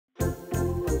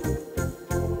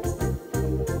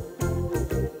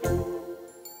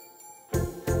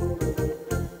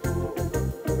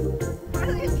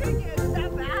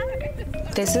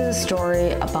This is a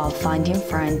story about finding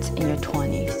friends in your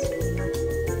 20s.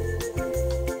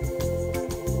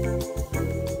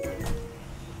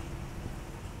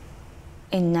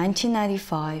 In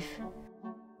 1995,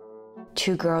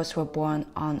 two girls were born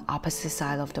on opposite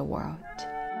sides of the world.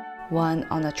 One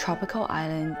on a tropical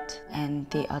island and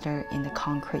the other in the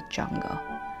concrete jungle.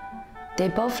 They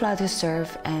both like to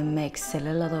surf and make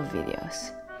silly little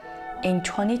videos. In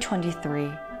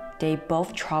 2023, they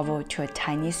both traveled to a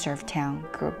tiny surf town,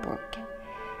 Gilbert.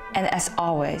 And as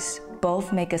always,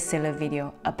 both make a silly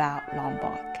video about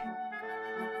Lombok.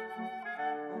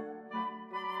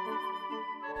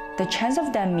 The chance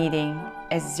of them meeting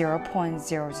is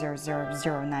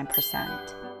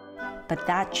 0.00009%. But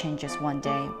that changes one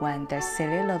day when their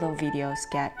silly little videos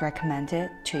get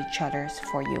recommended to each other's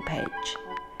For You page.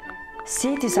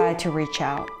 C decided to reach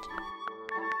out.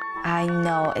 I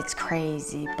know it's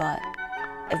crazy, but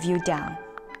if you're down,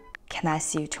 can I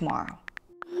see you tomorrow?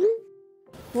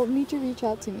 What made you reach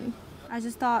out to me? I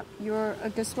just thought you're a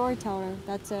good storyteller,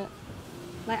 that's it.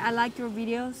 Like, I like your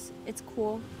videos, it's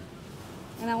cool.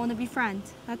 And I want to be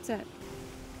friends, that's it.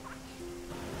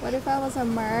 What if I was a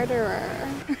murderer?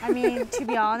 I mean, to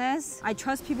be honest, I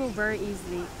trust people very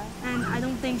easily. And I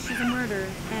don't think she's a murderer.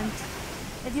 And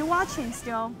if you're watching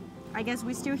still, I guess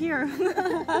we're still here.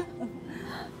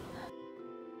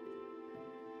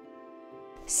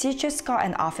 She just got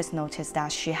an office notice that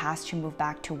she has to move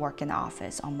back to work in the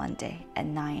office on Monday at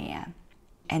 9 a.m.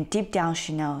 And deep down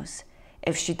she knows,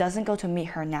 if she doesn't go to meet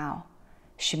her now,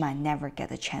 she might never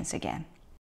get a chance again.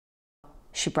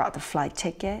 She brought the flight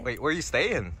ticket. Wait, where are you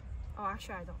staying? Oh,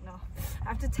 actually, I don't know. I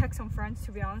have to text some friends,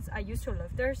 to be honest. I used to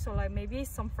live there, so like maybe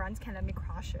some friends can let me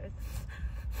crash it.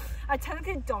 I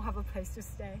technically don't have a place to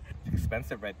stay. It's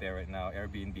expensive right there right now,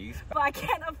 Airbnbs. But I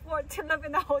can't afford to live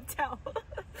in a hotel.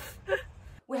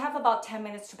 We have about 10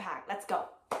 minutes to pack. Let's go.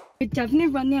 We're definitely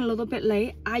running a little bit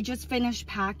late. I just finished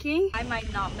packing. I might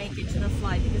not make it to the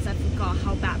flight because I forgot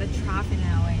how bad the traffic in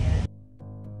LA is.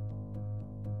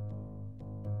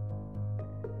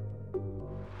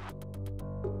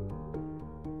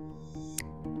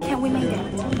 Can we make it?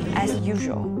 As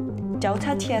usual,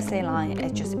 Delta TSA line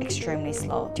is just extremely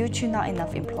slow due to not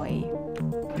enough employee.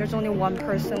 There's only one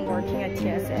person working at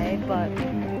TSA, but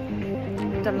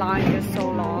the line is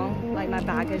so long. Like my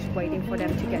baggage waiting for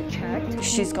them to get checked.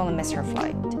 She's gonna miss her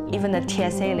flight. Even the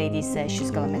TSA lady says she's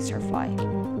gonna miss her flight.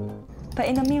 But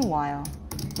in the meanwhile,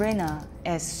 Rena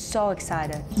is so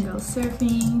excited. Go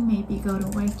surfing, maybe go to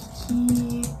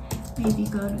Waikiki, maybe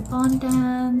go to Bon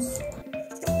Dance.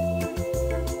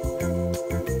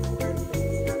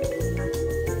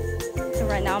 So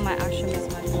right now, my action is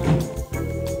my phone.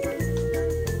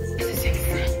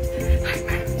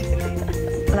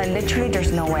 Like literally,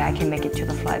 there's no way I can make it to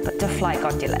the flight, but the flight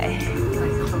got delayed.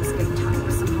 Like close game time,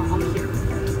 but somehow I'm here.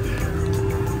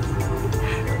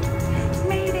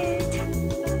 Made it!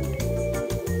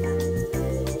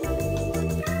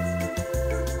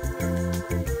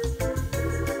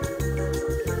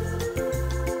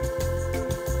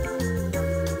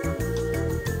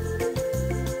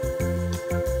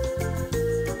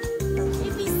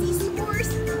 ABC scores!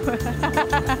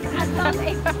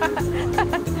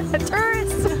 A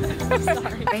tourist!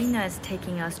 Sorry. Rena is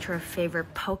taking us to her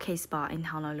favorite poke spot in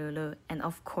Honolulu, and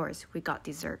of course, we got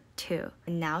dessert too.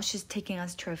 And now she's taking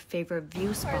us to her favorite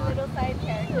view spot. Our little side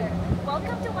character.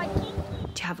 Welcome to Waikiki.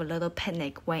 To have a little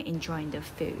picnic when enjoying the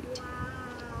food.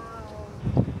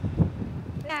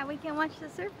 Yeah, we can watch the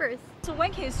surfers. So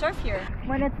when can you surf here?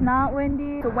 When it's not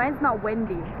windy. So when it's not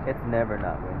windy? It's never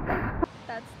not windy.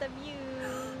 That's the view.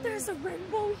 There's a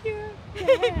rainbow here.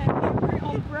 Yeah, we're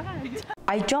on brand.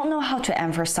 I don't know how to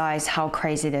emphasize how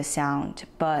crazy this sounds,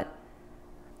 but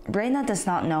Rena does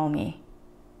not know me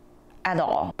at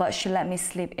all, but she let me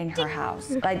sleep in her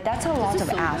house. Like, that's a lot of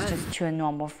ask just to a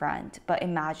normal friend, but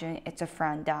imagine it's a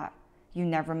friend that you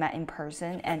never met in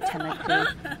person and technically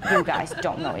you guys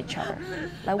don't know each other.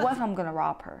 Like, what if I'm gonna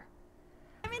rob her?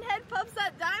 Diamond Head Pubs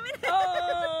at Diamond Head.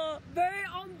 Oh, very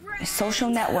on brand. Social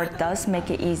network does make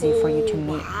it easy for you to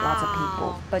meet lots of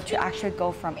people, but to actually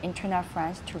go from internet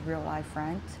friends to real life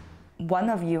friends, one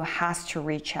of you has to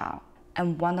reach out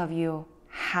and one of you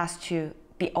has to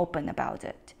be open about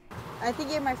it. I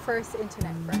think you're my first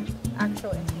internet friend,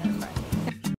 actual internet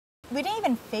friend. We didn't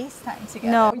even FaceTime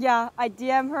together. No, yeah, I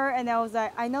DM her and I was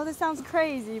like, I know this sounds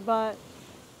crazy, but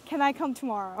can I come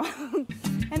tomorrow?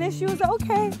 And then she was like,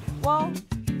 okay, well.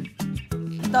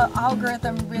 The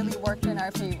algorithm really worked in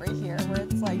our favor here, where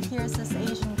it's like, here's this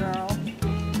Asian girl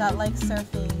that likes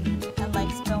surfing and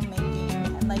likes filmmaking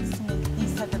and likes to make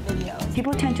these type of videos.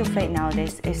 People tend to fake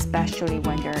nowadays, especially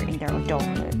when they're in their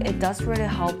adulthood. It does really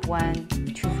help when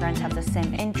two friends have the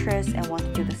same interests and want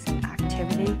to do the same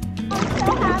activity. I'm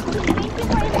so happy. Thank you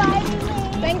for inviting me.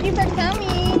 Thank you for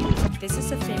coming. This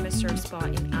is a famous surf spot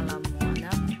in Aloha.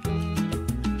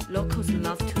 Locals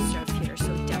love to surf here,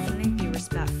 so definitely be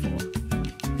respectful.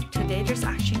 Today, there's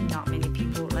actually not many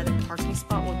people, like the parking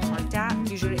spot we're parked at,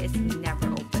 usually it's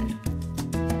never open.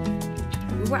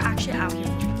 We were actually out here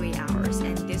for 3 hours,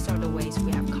 and these are the waves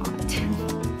we have caught.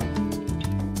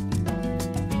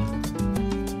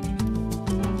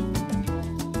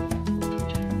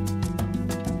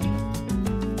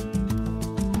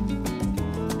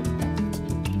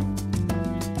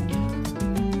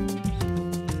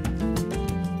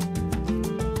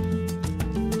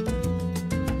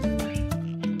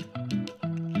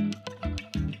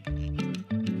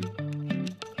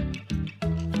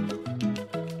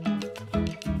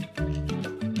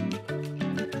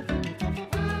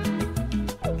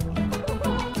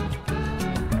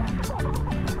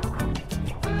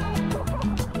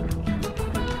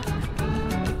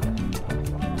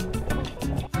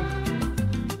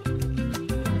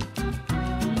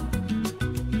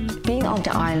 Being on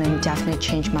the island definitely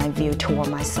changed my view toward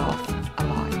myself a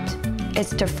lot. It's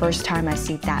the first time I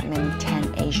see that many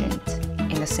tan Asians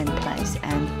in the same place,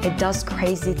 and it does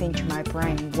crazy thing to my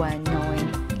brain when knowing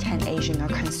tan Asians are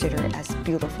considered as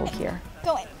beautiful here.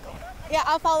 Go in. Yeah,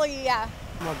 I'll follow you, yeah.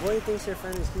 My boy thinks your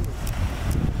friend is cute.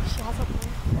 She has a boy.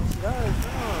 She does,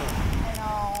 I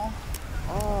know.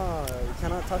 Oh, you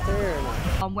cannot talk to her or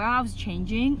not? Where I was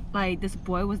changing, like this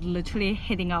boy was literally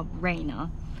hitting up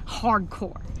Rena.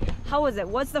 Hardcore. How was it?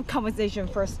 What's the conversation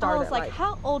first started? I was like,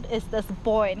 how old is this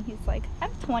boy? And he's like,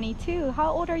 I'm 22.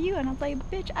 How old are you? And I was like,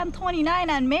 bitch, I'm 29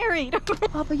 and married.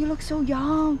 Oh, but you look so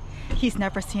young. He's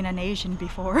never seen an Asian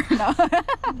before. No.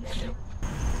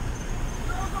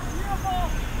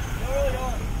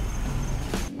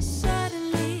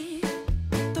 Suddenly,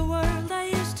 the world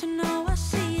I used to know, I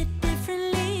see it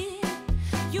differently.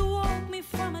 You woke me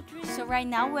from a dream. So right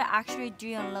now we're actually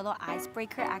doing a little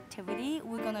icebreaker activity.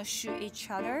 We're gonna shoot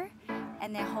each other,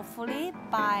 and then hopefully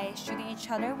by shooting each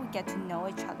other we get to know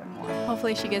each other more.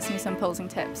 Hopefully she gives me some posing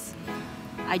tips.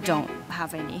 I don't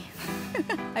have any.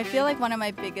 I feel like one of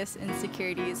my biggest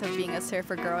insecurities of being a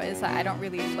surfer girl is that I don't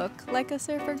really look like a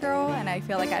surfer girl, and I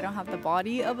feel like I don't have the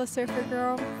body of a surfer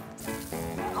girl. So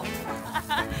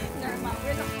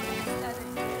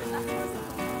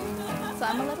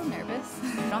I'm a little nervous.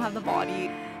 I don't have the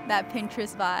body, that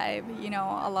Pinterest vibe, you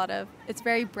know, it's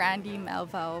very Brandy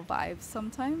Melville vibes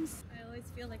sometimes. I always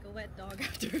feel like a wet dog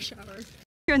after a shower.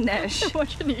 Your niche.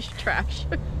 What's your niche trash?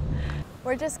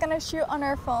 We're just gonna shoot on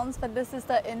our phones, but this is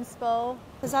the inspo.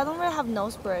 Because I don't really have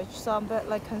nose bridge, so I'm a bit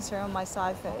like concerned with my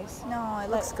side face. No, it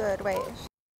looks good. Wait.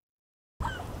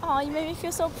 Oh, you made me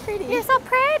feel so pretty. You're so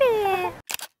pretty.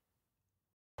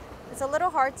 It's a little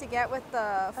hard to get with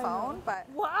the phone, but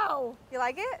Wow! you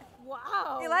like it?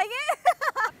 Wow! You like it?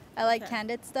 I like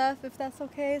candid stuff, if that's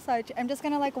okay. So I'm just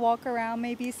gonna like walk around,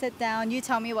 maybe sit down. You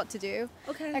tell me what to do.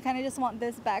 Okay. I kind of just want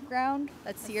this background.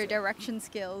 Let's see your direction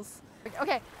skills.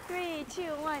 Okay, 3, 2,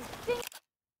 1. Ding.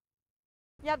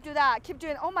 Yep, do that. Keep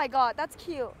doing. Oh my God, that's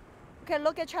cute. Okay,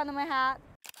 look at China my hat.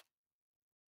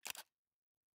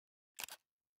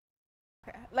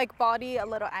 Okay, like body a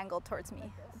little angle towards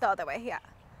me, the other way, yeah.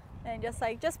 And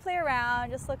just play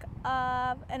around, just look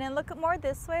up, and then look more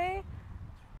this way.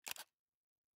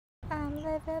 I'm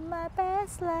living my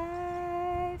best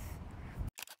life.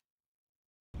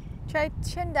 Try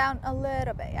chin down a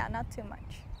little bit, yeah, not too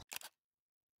much.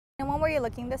 And one where you're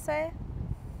looking this way.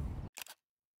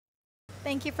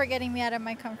 Thank you for getting me out of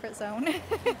my comfort zone.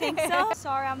 You think so?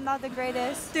 Sorry, I'm not the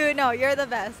greatest. Dude, no, you're the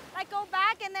best. Like go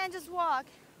back and then just walk.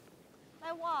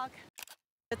 Like walk.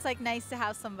 It's like nice to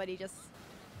have somebody just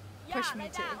push me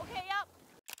too. Okay, yep.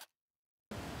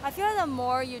 I feel like the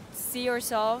more you see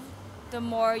yourself, the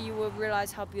more you will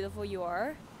realize how beautiful you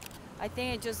are. I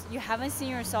think it just, you haven't seen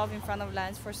yourself in front of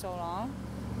lens for so long.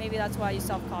 Maybe that's why you're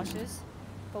self-cautious.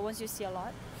 But once you see a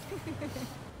lot,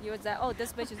 you would say, oh,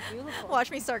 this bitch is beautiful. Watch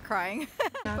me start crying.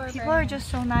 People are just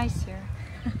so nice here.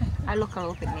 I look a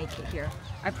little bit naked here.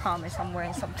 I promise I'm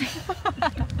wearing something.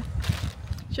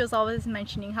 She was always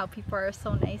mentioning how people are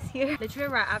so nice here. Literally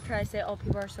right after I said, oh,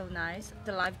 people are so nice,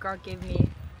 the lifeguard gave me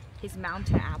his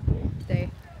mountain apple today.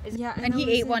 Yeah, and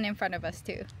he ate one in front of us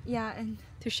too. Yeah, and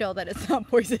to show that it's not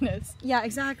poisonous. Yeah,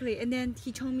 exactly. And then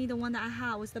he told me the one that I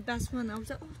had was the best one. I was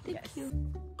like, oh, thank you.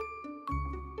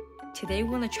 Today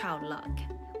we're gonna try our luck.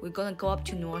 We're gonna go up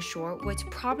to North Shore, which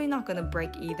probably not gonna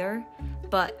break either,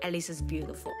 but at least it's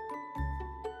beautiful.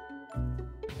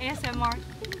 ASMR.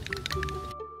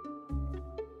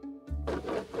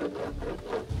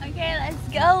 Okay, let's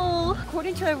go.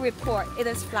 according to the report, it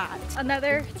is flat.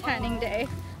 Another tanning day.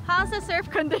 How's the surf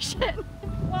condition?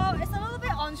 Well, it's a little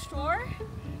bit onshore.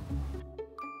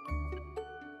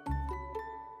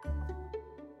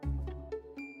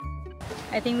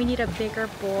 I think we need a bigger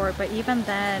board, but even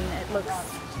then it looks,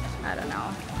 I don't know,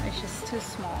 it's just too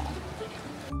small.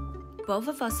 Both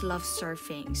of us love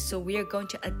surfing, so we are going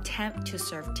to attempt to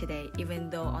surf today, even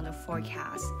though on the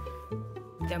forecast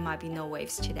there might be no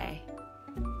waves today.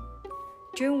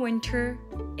 During winter,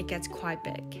 it gets quite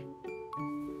big.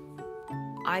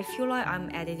 I feel like I'm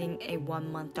editing a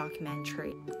 1-month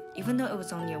documentary, even though it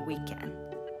was only a weekend.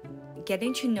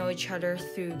 Getting to know each other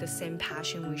through the same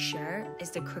passion we share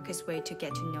is the quickest way to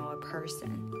get to know a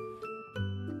person.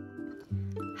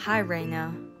 Hi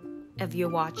Rena, if you're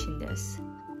watching this,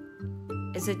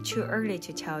 is it too early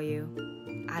to tell you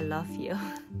I love you?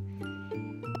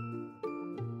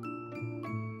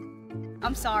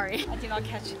 I'm sorry, I did not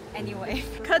catch any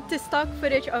wave. Cut to stock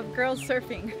footage of girls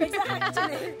surfing.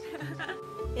 Exactly.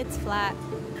 It's flat.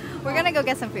 We're gonna go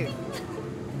get some food.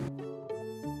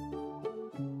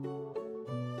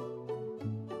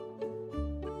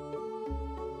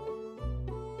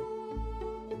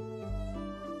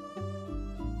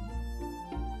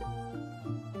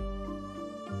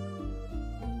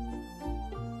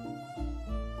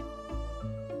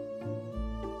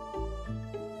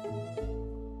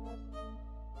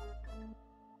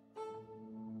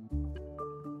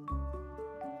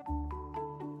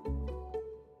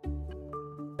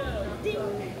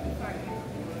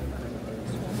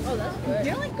 Oh, that's good.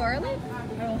 You don't like garlic?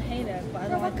 I don't hate it,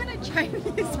 but I What kind of Chinese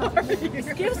are you?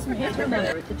 Excuse me.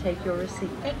 Remember to take your receipt.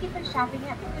 Thank you for shopping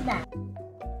at Rena.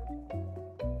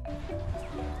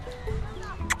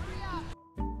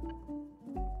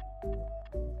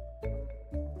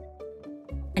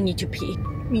 I need to pee.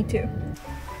 Me too.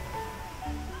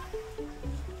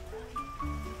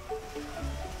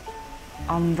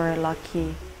 I'm very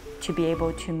lucky to be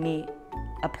able to meet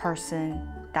a person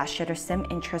that share the same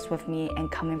interests with me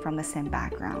and coming from the same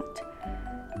background.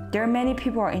 There are many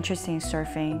people who are interested in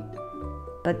surfing,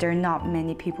 but there are not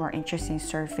many people who are interested in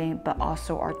surfing but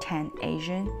also are tan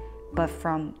Asian, but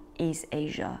from East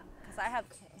Asia. Because I have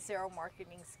zero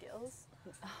marketing skills.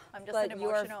 I'm just But an you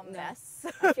are- emotional no. mess.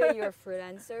 I feel you're a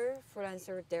freelancer,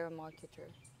 they're a marketer.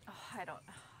 Oh, I don't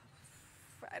know.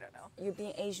 You're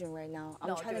being Asian right now. I'm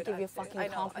No, trying dude, to give you dude, fucking I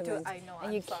know, compliments. I know, and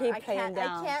I'm you sorry. keep playing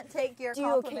down. I can't take your Dude,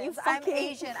 compliments. can you I'm fucking-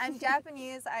 Asian. I'm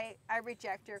Japanese. I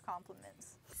reject your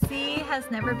compliments. C has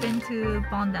never been to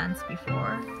Bon Dance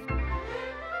before.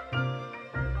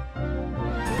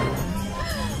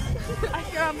 I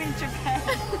feel I'm in Japan.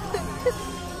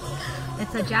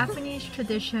 It's a Japanese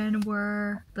tradition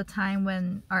where the time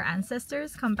when our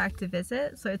ancestors come back to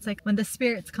visit. So it's like when the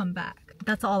spirits come back.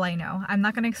 That's all I know. I'm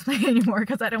not going to explain anymore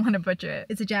because I don't want to butcher it.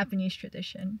 It's a Japanese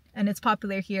tradition. And it's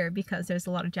popular here because there's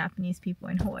a lot of Japanese people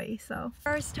in Hawaii. So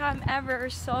First time ever,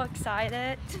 so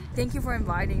excited. Thank you for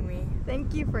inviting me.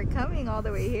 thank you for coming all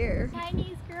the way here.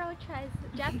 Chinese girl tries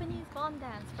Japanese Bon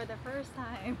Dance for the first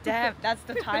time. Damn, that's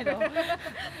the title.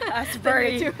 That's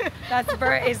very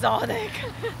exotic.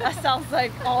 That sounds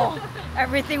like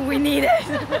everything we needed.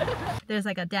 There's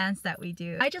like a dance that we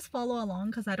do. I just follow along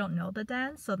because I don't know the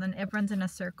dance. So then everyone's in a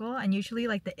circle and usually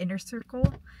like the inner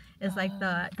circle is like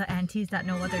the aunties that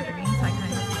know what they're doing. So I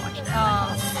kind of just watch them.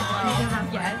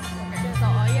 Yes. So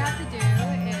all you have to do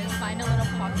is find a little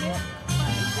pocket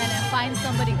and then find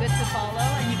somebody good to follow,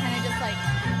 and you kind of just like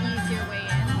ease your way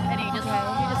in, and you just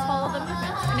follow the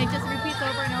movement, and it just repeats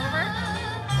over and over.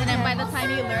 And then by the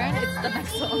time you learn, it's the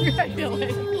next song. I feel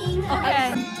like.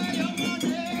 Okay.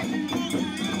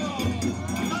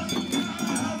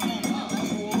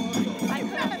 I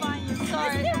couldn't find you.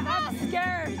 Sorry. I'm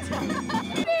scared.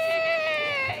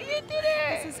 You did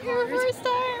it! This is your first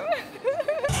time!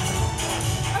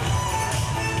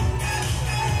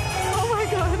 Oh my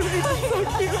god, Rena is so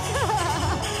cute!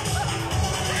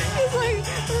 He's like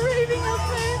raving up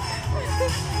there!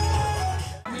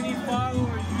 How many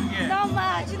followers you get? Not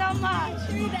much.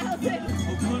 3,000.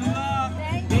 Good luck.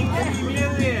 Thank you.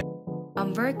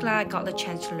 I'm very glad I got the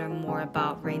chance to learn more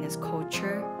about Rena's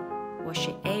culture, what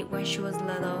she ate when she was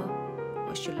little,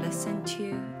 what she listened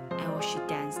to, and what she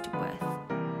danced with.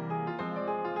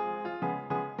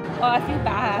 Oh, I feel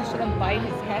bad. I shouldn't bite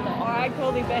his head off. I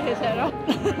totally bit his head off.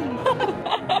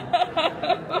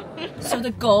 So the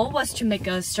goal was to make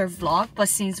a surf vlog, but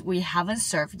since we haven't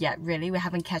surfed yet, really, we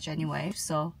haven't catch any waves,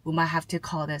 so we might have to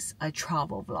call this a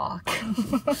travel vlog.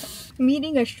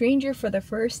 Meeting a stranger for the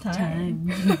first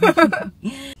time.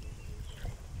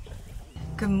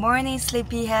 Good morning,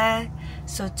 sleepyhead.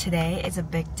 So today is a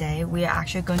big day. We are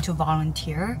actually going to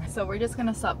volunteer. So we're just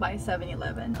gonna stop by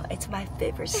 7-Eleven. It's my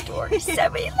favorite store,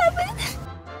 7-Eleven.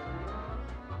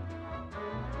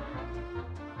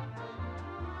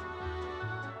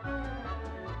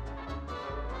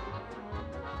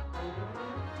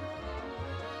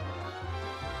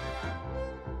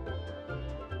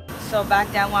 So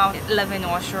back then when I was living in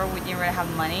North Shore, we didn't really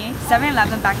have money.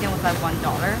 7-Eleven back then was like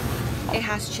 $1. It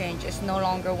has changed. It's no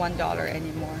longer $1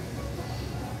 anymore.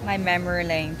 My memory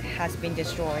lane has been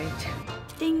destroyed.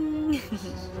 Ding!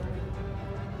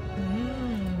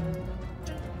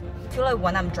 I feel like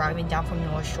when I'm driving down from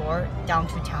North Shore down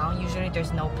to town, usually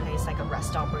there's no place like a rest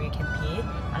stop where you can pee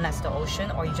unless the ocean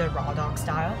or usually raw dog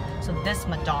style. So this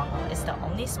McDonald's is the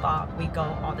only spot we go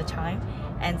all the time,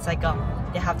 and it's like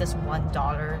they have this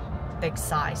 $1 big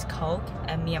size Coke,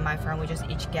 and me and my friend we just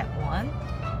each get one,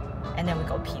 and then we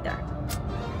go pee there.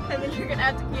 And then you're gonna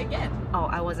have to pee again. Oh,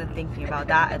 I wasn't thinking about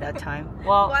that at that time.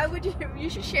 Well, why would you? You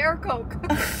should share a Coke.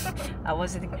 I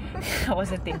wasn't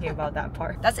thinking about that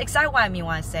part. That's exactly what I mean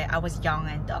when I say I was young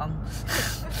and dumb.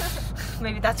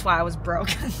 Maybe that's why I was broke.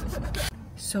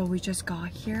 So we just got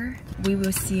here. We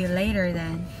will see you later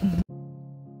then.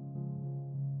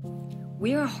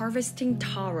 We are harvesting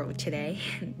taro today.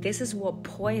 This is what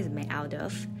poi is made out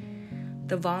of.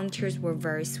 The volunteers were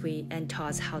very sweet and taught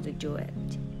us how to do it.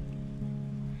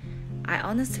 I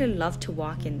honestly love to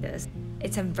walk in this.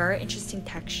 It's a very interesting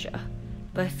texture,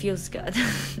 but it feels good.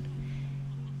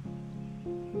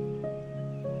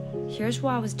 Here's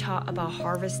what I was taught about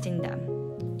harvesting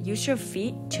them. Use your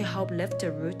feet to help lift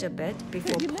the root a bit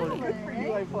before pulling.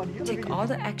 Take all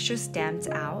the extra stems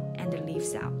out and the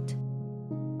leaves out.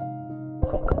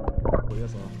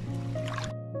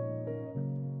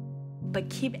 But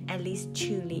keep at least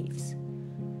 2 leaves.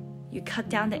 You cut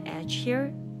down the edge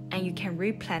here and you can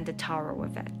replant the taro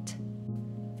with it.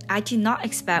 I did not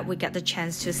expect we get the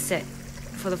chance to sit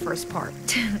for the first part.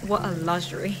 What a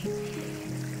luxury.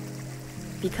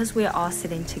 Because we are all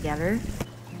sitting together,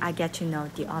 I get to know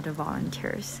the other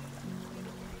volunteers.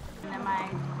 And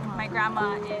my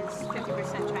grandma is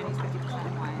 50% Chinese,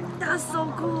 50% Hawaiian. That's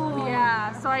so cool.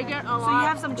 Yeah, so I get a lot. So you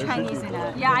have some Chinese in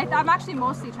it. Yeah, I'm actually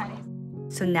mostly Chinese.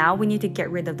 So now we need to get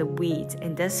rid of the weeds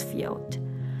in this field.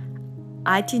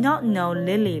 I did not know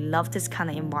Lily loved this kind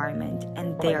of environment,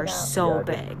 and they are so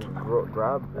big.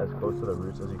 Grab as close to the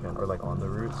roots as you can, or like on the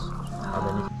roots. And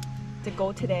then The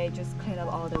goal today, just clean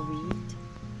up all the weed.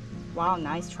 Wow,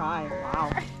 nice try.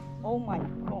 Wow. Oh my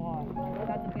god.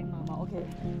 That's a big mama. Okay,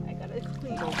 I gotta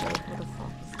clean over. What the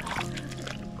fuck is that?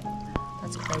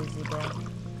 That's crazy, bro.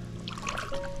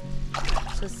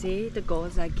 So see, the goal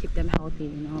is like keep them healthy,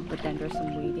 you know, but then there's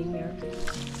some weed in here.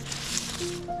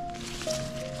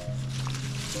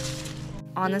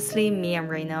 Honestly, me and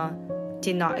Rena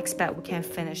did not expect we can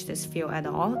finish this field at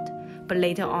all, but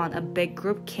later on a big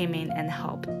group came in and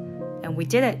helped, and we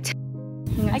did it.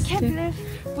 I can't believe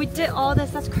we did all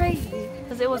this. That's crazy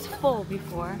because it was full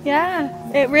before. Yeah,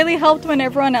 it really helped when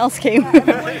everyone else came. Do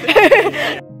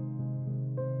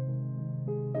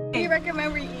you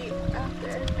recommend we eat after?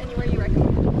 Anywhere you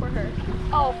recommend for her?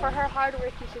 Oh, for her hard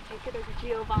work, you should take her to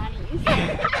Giovanni's.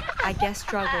 I guess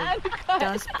struggle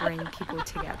does bring people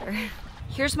together.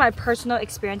 Here's my personal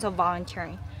experience of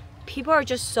volunteering. People are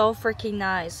just so freaking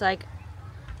nice. Like,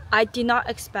 I did not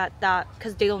expect that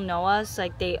because they don't know us.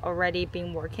 Like, they already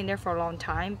been working there for a long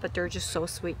time, but they're just so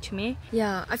sweet to me.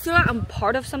 Yeah, I feel like I'm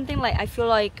part of something. Like, I feel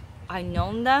like I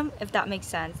know them, if that makes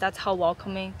sense. That's how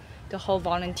welcoming the whole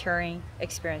volunteering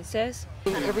experience is.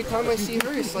 every time I see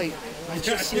her, it's like I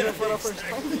just see her for the first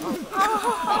time.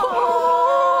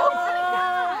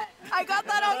 I got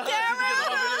that on camera!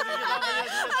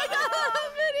 I got that on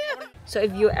video! So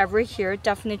if you're ever here,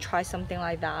 definitely try something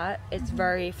like that. It's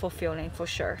very fulfilling for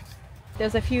sure.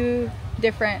 There's a few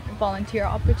different volunteer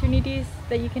opportunities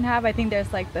that you can have. I think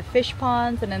there's like the fish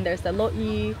ponds, and then there's the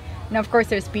lo'i, and of course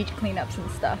there's beach cleanups and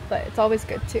stuff, but it's always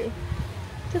good to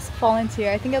just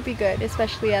volunteer. I think it'll be good,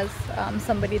 especially as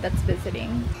somebody that's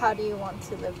visiting. How do you want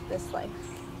to live this life?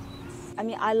 I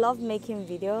mean, I love making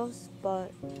videos,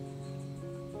 but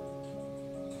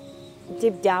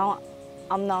deep down,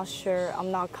 I'm not sure, I'm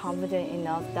not confident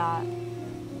enough that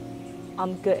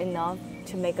I'm good enough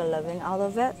to make a living out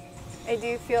of it. I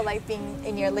do feel like being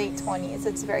in your late 20s,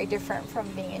 it's very different from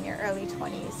being in your early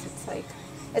 20s. It's like,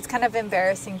 it's kind of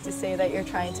embarrassing to say that you're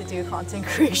trying to do content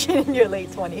creation in your late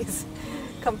 20s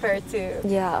compared to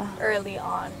early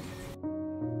on.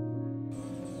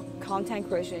 Content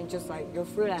creation is just like your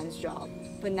freelance job,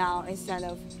 but now instead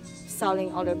of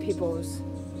selling other people's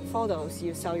photos,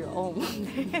 you sell your own.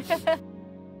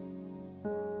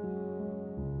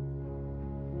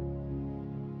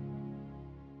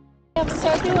 of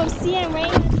surfing with C and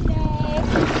Rena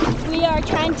today. We are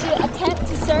trying to attempt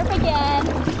to surf again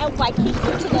at Waikiki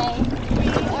today. We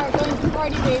are going to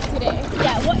party wave today.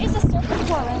 Yeah, what is a surfing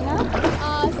for, Rena?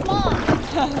 Small,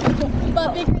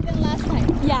 but bigger than last time.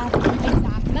 Yeah,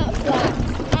 exactly. Not flat.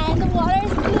 And the water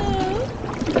is blue,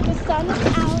 the sun is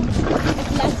out,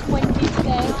 it's less windy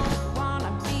today.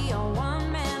 Wanna be a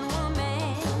one-man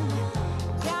woman.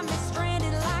 Got me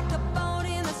stranded like a boat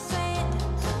in the sand.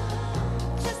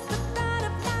 Just the thought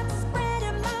of not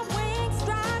spreading my wings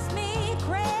drives me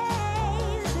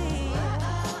crazy.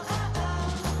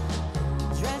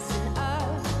 Dressing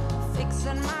up,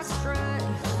 fixing my strut.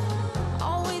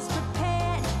 Always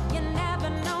prepared, you never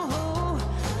know who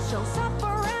shows up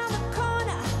around the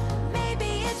corner.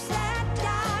 Maybe it's that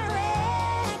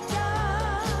director.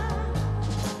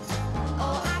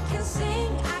 Oh, I can sing,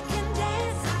 I can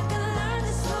dance, I can learn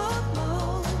the smooth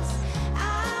moves. I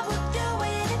would do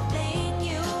anything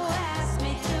you ask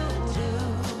me to do.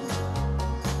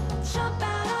 Jump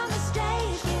out on the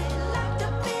stage, get locked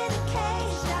up in a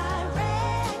cage,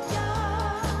 director.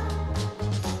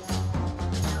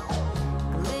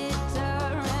 Glitter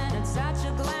and a touch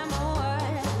of glamour.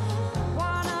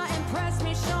 Wanna impress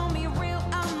me, show me real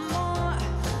amour.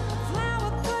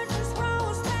 Flower curtains,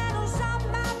 rose petals on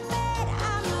my bed.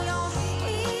 I'm your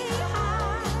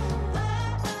sweetheart.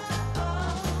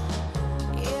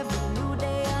 Every new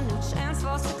day, a new chance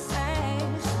for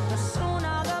success. The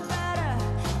sooner the better,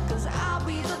 'cause I'll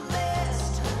be the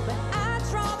best. But I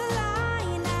draw the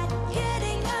line at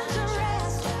getting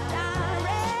undressed,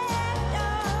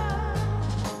 director.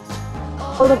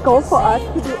 So the goal for us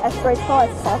to be as graceful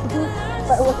as possible,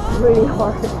 but it was really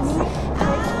hard.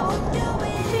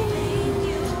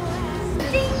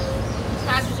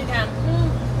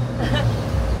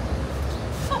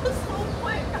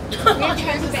 In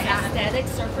terms of aesthetic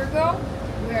surfer girl,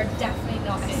 we are definitely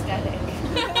not aesthetic.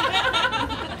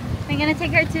 I'm gonna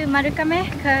take her to Marukame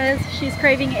because she's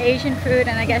craving Asian food,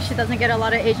 and I guess she doesn't get a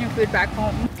lot of Asian food back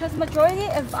home. Because majority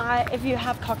if you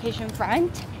have Caucasian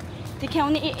friends, they can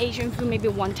only eat Asian food maybe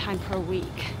one time per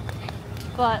week.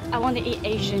 But I want to eat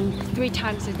Asian 3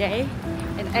 times a day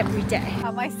and every day.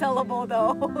 Am I sellable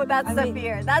though? That's the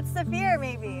fear. That's the fear,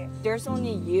 maybe. There's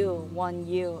only one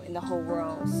you in the whole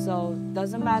world. So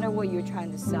doesn't matter what you're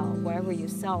trying to sell, whatever you're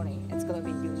selling, it's gonna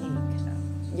be unique.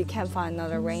 You can't find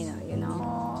another Rena, you know?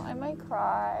 Oh, I might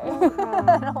cry.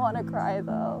 I don't want to cry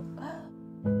though.